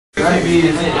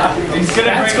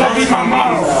That's gonna be my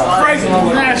motto.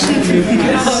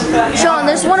 Sean,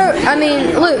 there's one. I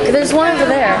mean, Luke, there's one over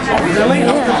there. Really?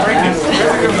 Yeah.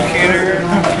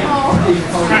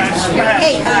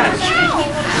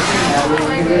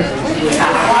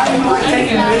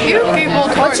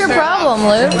 What's your problem,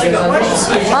 Luke? Why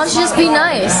don't you just be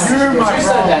nice?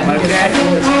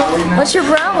 What's your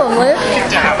problem, Luke?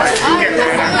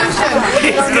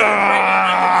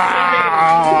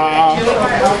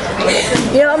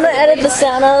 You know, I'm gonna edit the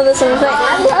sound out of this and say,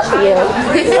 I love you.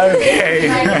 Okay.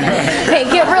 Hey,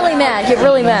 get really mad. Get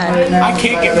really mad. I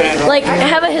can't get mad. Like,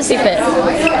 have a hissy fit.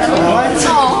 What?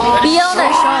 Be yelling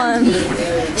at Sean.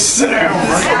 Sit down.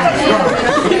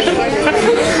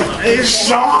 It's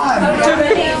Sean.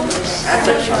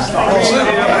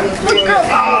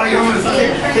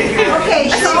 Okay,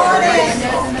 Sean is.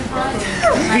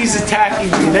 He's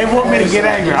attacking me. They want me to get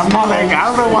angry. I'm not angry. I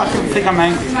don't know why people think I'm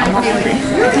angry. I'm not angry.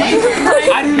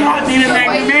 I do not need an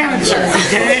angry manager,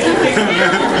 okay?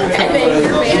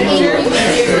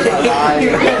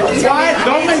 Why?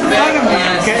 Don't make fun of me,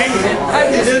 okay?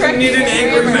 I doesn't need an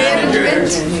angry manager.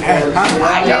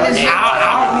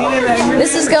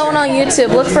 This is going on YouTube.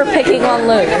 Look for Picking on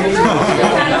Luke.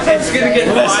 It's gonna get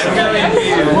 5 million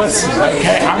views. Listen,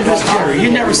 okay, I'm just here.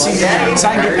 You never see that. So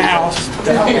I can get mad.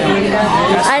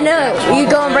 I know. You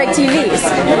go and break TVs.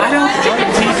 I don't break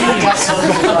TVs.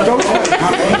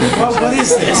 What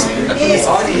is this?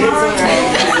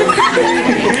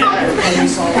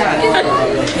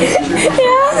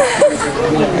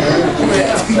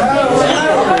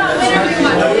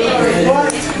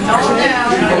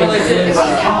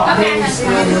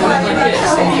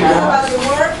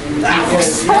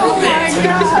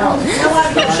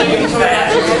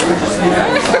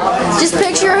 Just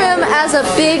picture him as a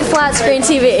big flat screen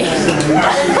TV.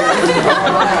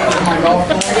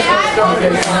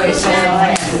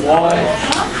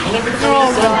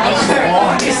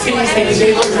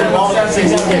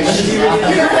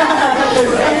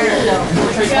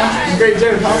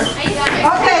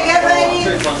 Okay, get ready.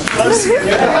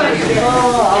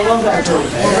 I love that.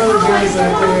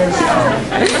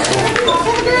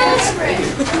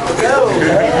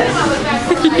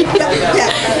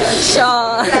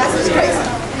 Sean.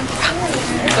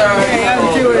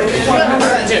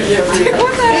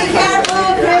 Be careful.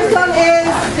 Kristen is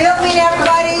filming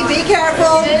everybody. Be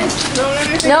careful.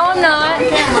 No, I'm not.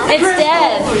 It's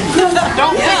dead.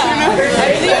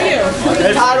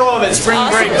 The title of it, Spring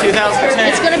Break 2010.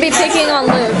 It's going to be Picking on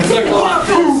Luke.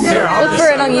 Look for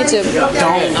it on YouTube.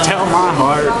 Don't tell my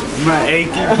heart, my achy,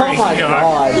 breaky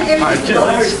heart. I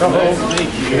just so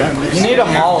You need a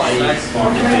molly.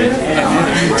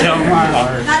 tell my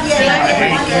heart, Not yet. my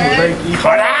achy, breaky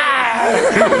heart.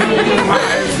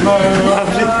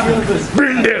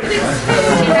 Bring it.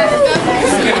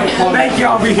 Thank you.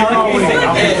 I'll be here all week.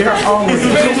 I'll be here all week.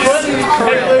 Put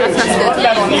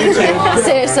that on YouTube.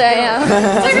 Seriously, I am.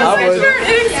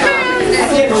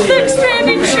 The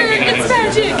expanding shirt, it's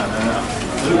magic.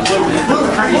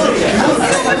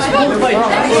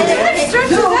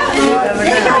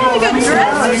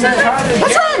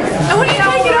 What's on? And when you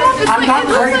take it off, it's I'm not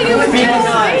like, it looks like it was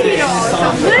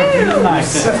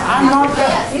just I'm not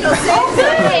that. You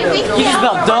just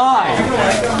about died.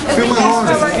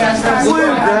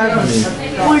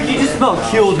 Luke, you just about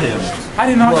killed him. I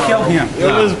did not kill him.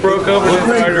 It just broke over the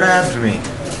grabbed me.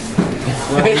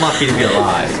 I'm lucky to be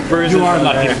alive. You are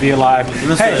lucky to be alive.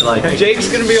 Hey, Jake's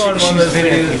gonna be on one of those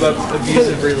videos about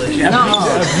abusive relationships.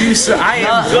 abusive. I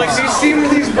am. Like, do you see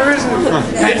these bruises?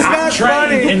 It's I'm not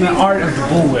trained funny. in the art of the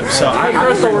bullwhip, so I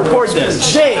Crystal, record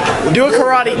this. Jake, do a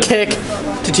karate kick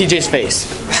to TJ's face.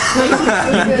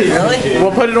 Really?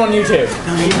 We'll put it on YouTube.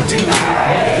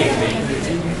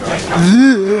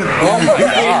 Oh my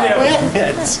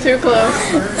god. It's too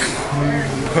close.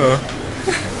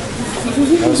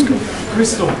 that was cool.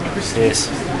 Crystal. Yes.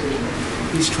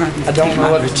 He's trying to I don't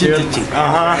know what to do.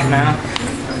 now.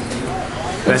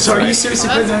 So are you seriously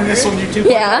putting this on YouTube?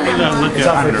 Yeah.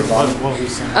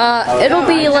 It'll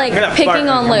be like Picking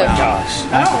on Luke.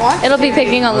 I don't watch It'll be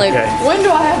Picking on Luke. When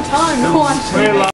do I have time to watch?